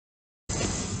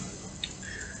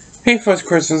Hey folks,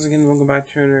 Chris once again, welcome back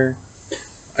to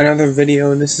another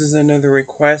video. This is another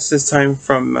request, this time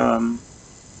from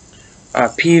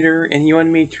Peter, and he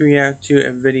wanted me to react to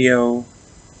a video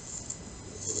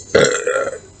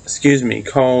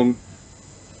called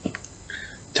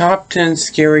Top 10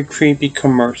 Scary Creepy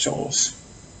Commercials.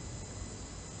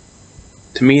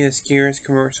 To me, the scariest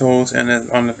commercials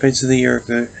on the face of the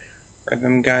earth are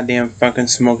them goddamn fucking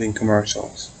smoking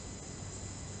commercials.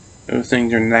 Those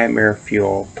things are nightmare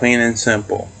fuel, plain and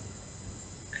simple.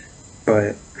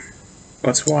 But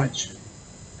let's watch.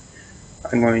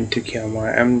 I'm going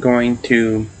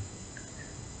to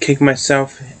kick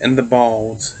myself in the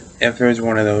balls if there's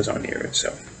one of those on here.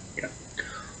 So yeah,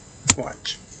 let's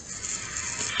watch.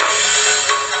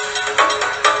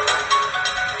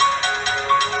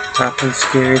 Top 10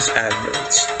 scariest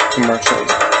adverts,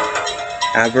 commercials,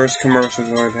 commercials,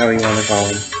 whatever the hell you want to call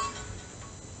them.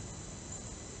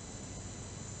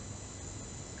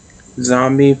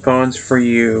 Zombie Phones for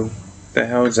You. The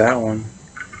hell is that one?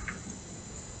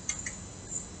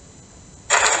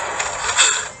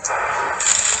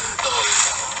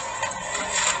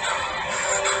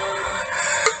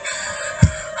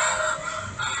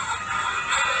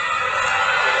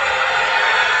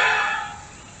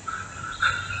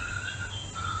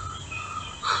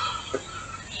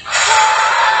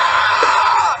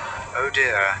 Oh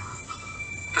dear.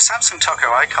 The Samsung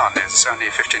Taco icon is only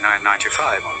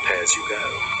 $59.95 on pay-as-you-go.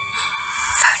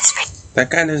 That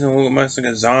guy doesn't look much like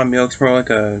a zombie. He looks more like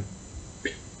a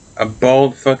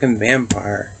bald fucking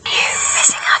vampire.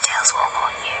 Missing our tails will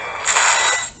haunt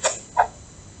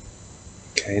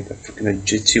you. Okay, the fucking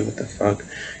jitsu, what the fuck?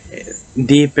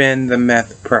 Deep in the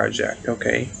meth project,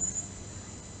 okay.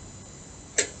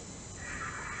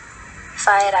 If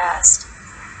I had asked,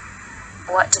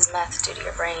 what does meth do to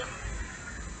your brain?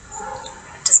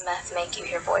 Does meth make you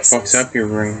hear voices? Fucks up your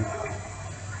brain.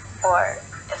 Or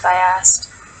if I asked,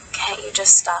 can't you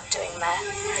just stop doing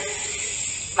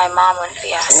meth? My mom wouldn't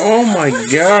be asking. Oh my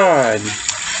god.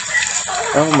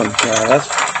 Oh my god.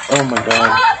 Oh my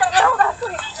god.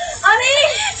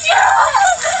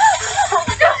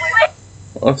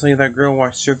 Looks like that girl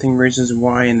watched 13 Reasons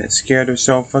Why and it scared her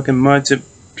so fucking much it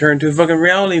turned to fucking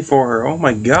reality for her. Oh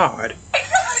my god.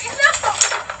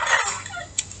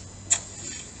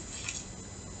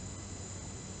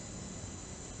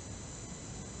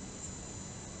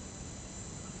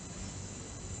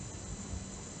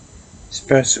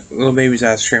 Special Little Baby's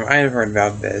Ice Cream. I have heard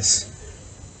about this.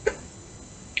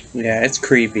 Yeah, it's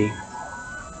creepy.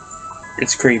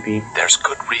 It's creepy. There's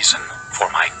good reason for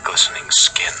my glistening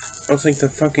skin. Looks like the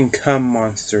fucking cum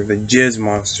monster, the jizz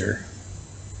monster.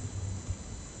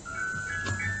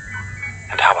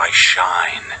 And how I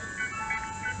shine.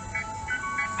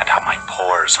 And how my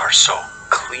pores are so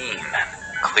clean and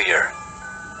clear.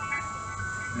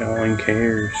 No one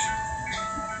cares.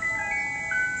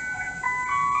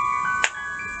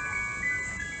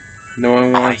 No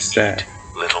one wants that.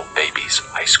 Little Baby's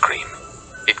ice cream.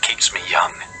 It keeps me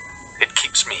young. It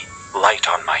keeps me light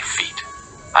on my feet.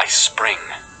 I spring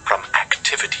from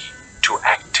activity to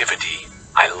activity.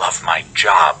 I love my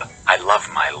job. I love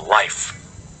my life.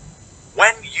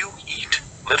 When you eat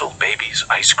Little Baby's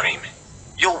ice cream,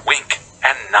 you'll wink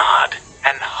and nod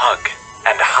and hug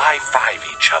and high-five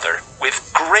each other with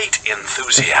great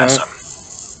enthusiasm.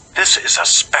 This is a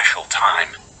special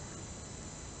time.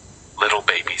 Little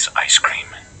Baby's ice cream.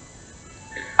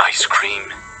 Ice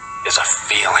cream is a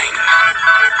feeling.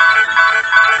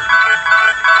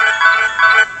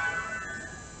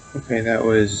 Okay, that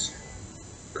was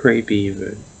creepy,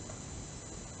 but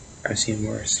I've seen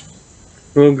worse.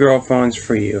 Little Girl Phones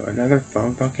for You. Another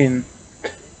phone fucking...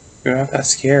 You're not that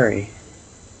scary.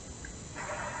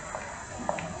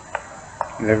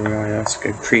 Never mind, that's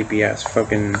a creepy ass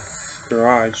fucking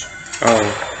garage.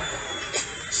 Oh.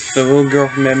 The little girl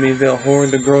from Amityville Horror,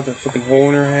 the girl with the fucking hole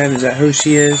in her head, is that who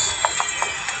she is?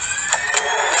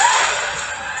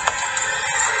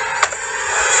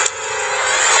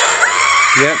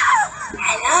 Yep.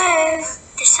 Hello.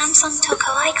 The Samsung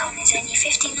Taco icon is only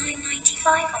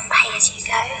 $59.95 on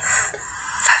pay-as-you-go.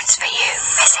 Phones for you.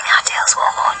 Missing our tails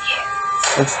will haunt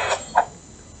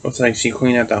you. Looks like she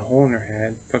cleaned out the hole in her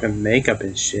head. Fucking makeup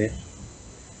and shit.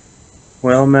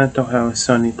 Well, mental health,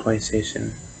 Sony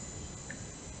PlayStation.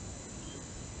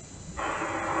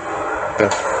 The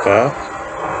fuck?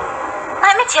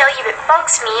 Let me tell you what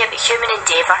bugs me about human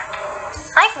endeavour.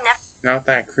 I've never Not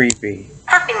that creepy.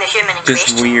 been the human in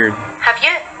Just question. weird. Have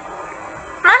you?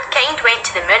 Mankind went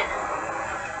to the moon.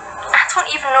 I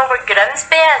don't even know where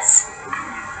Grimsby is.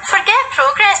 Forget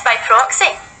progress by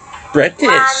proxy. British.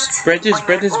 Land on your own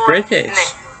British. moon.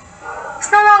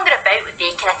 It's no longer about what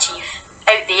they can achieve.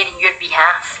 out there in your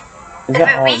behalf. Is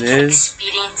that all we it can is?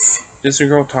 experience Just a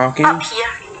girl talking? up here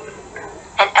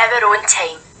in our own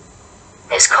time.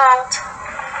 It's called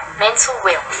mental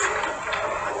wealth.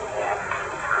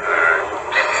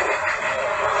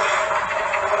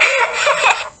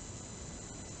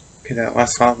 Okay, that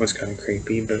last thought was kind of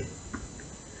creepy, but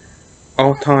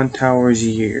Alton Towers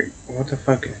year. What the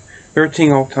fuck?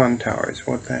 13 Alton Towers.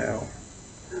 What the hell?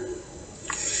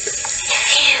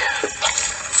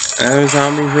 Another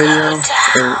zombie video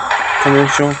or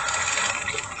commercial?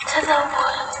 To the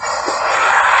woods.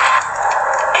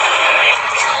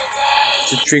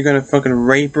 Is the tree gonna fucking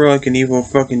rape her like an evil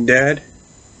fucking dad?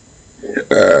 You'd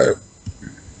better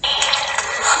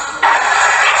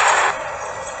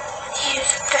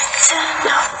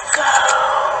not go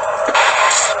alone.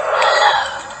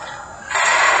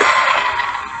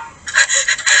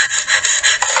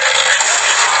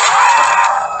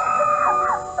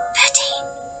 13.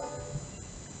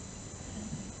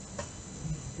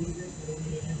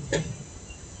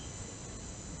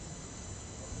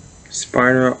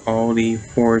 Spider Aldi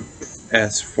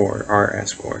 4S4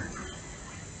 RS4.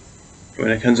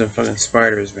 When it comes to fucking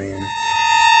spiders, man.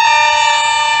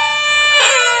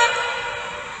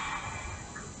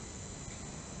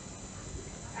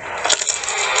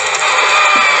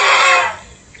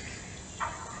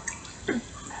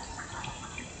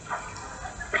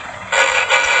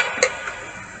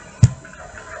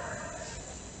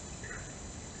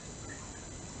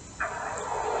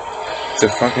 It's a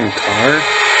fucking car?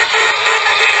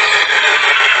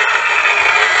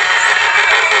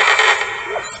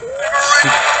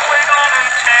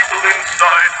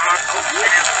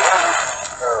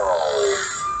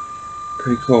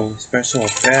 Pretty cool. Special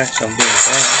effects, I'll give it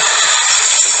that.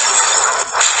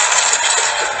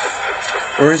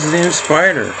 Where's the damn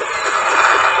spider?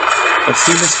 Let's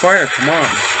see the spider, come on.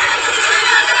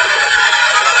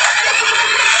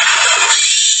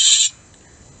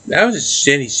 That was a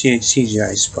shitty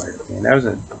CGI spider, man. That was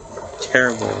a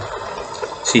terrible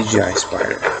CGI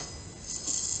spider.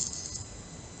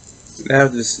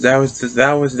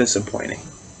 That was disappointing.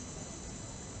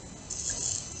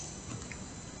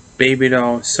 Baby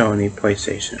doll, Sony,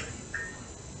 PlayStation.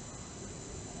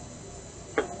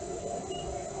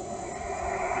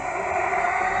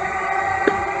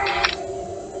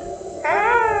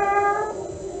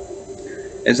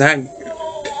 Is that?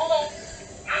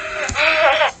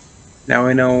 Now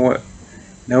we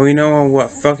know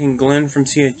what fucking Glenn from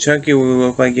Sea of Chucky would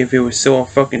look like if it was still a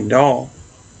fucking doll.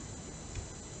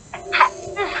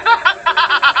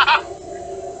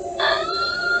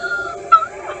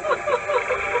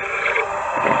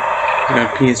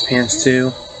 Gonna pee his pants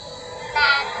too.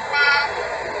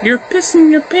 You're pissing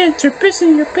your pants, you're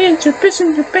pissing your pants, you're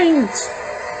pissing your pants.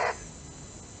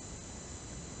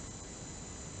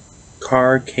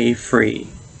 Car K-Free.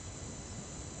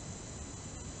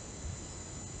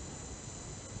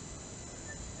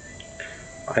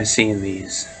 I seen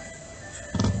these.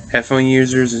 Headphone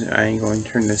users, I ain't going to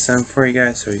turn this on for you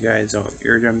guys so you guys don't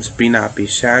eardrums not be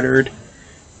shattered.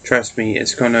 Trust me,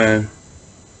 it's gonna.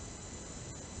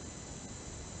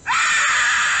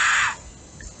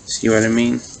 See what I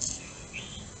mean?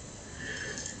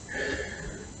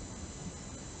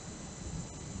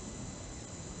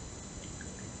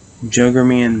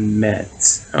 Juggerman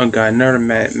Mets. Oh god, another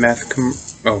Mets Mets,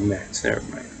 never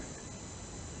mind.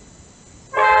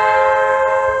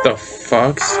 The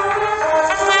fuck's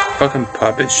fucking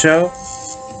puppet show?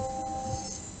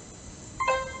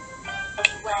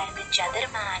 Beware the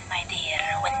Juggerman, my dear,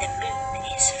 when the moon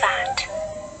is fat.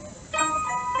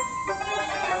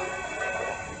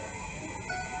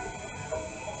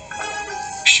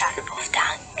 Sharp of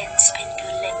tongue and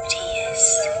spindle-lipped he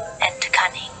is, and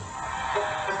cunning.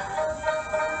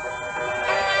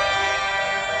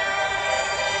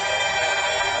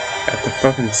 Got the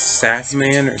fucking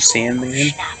Sackman or Sandman?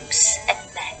 Schnapps and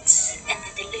Mets and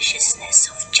the deliciousness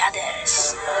of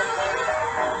Judders.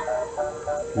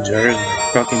 Jugger's my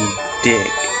fucking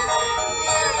dick.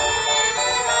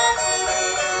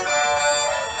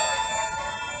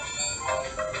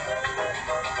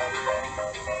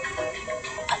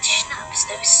 But Schnapps,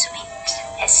 though sweet,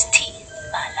 has teeth,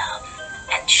 my love,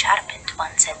 and sharpened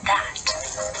ones at that.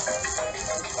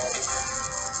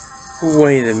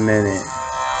 Wait a minute.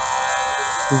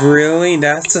 Really?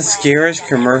 That's the scariest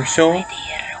commercial? My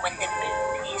dear, when the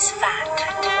moon is fat.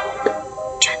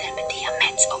 Judder med de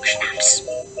Mets och Schnapps.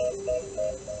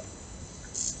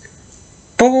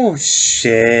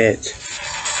 Bullshit.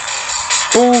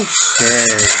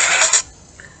 Bullshit.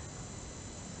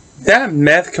 That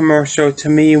meth commercial to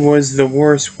me was the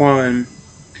worst one.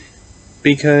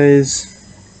 Because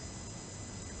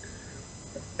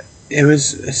it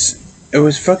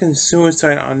was fucking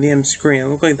suicide on the damn screen. It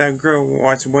looked like that girl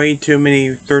watched way too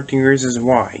many 13 Reasons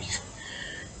Why.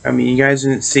 I mean, you guys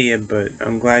didn't see it, but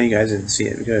I'm glad you guys didn't see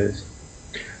it, because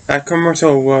that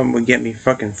commercial alone would get me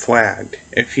fucking flagged.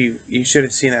 If you should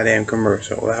have seen that damn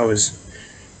commercial. That was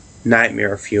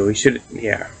nightmare fuel. You should,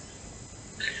 yeah.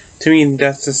 To me,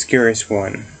 that's the scariest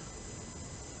one.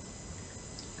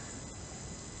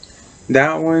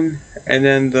 That one, and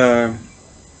then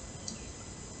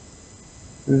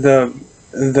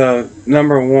the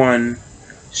number one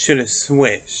should have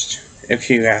switched, if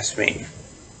you ask me.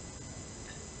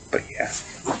 But yeah.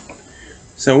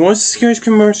 So what's the scariest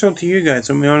commercial to you guys?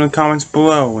 Let me know in the comments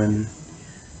below, and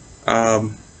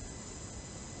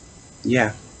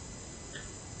yeah.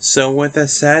 So with that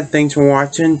said, thanks for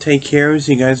watching. Take care.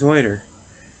 See you guys later.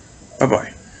 Bye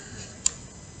bye.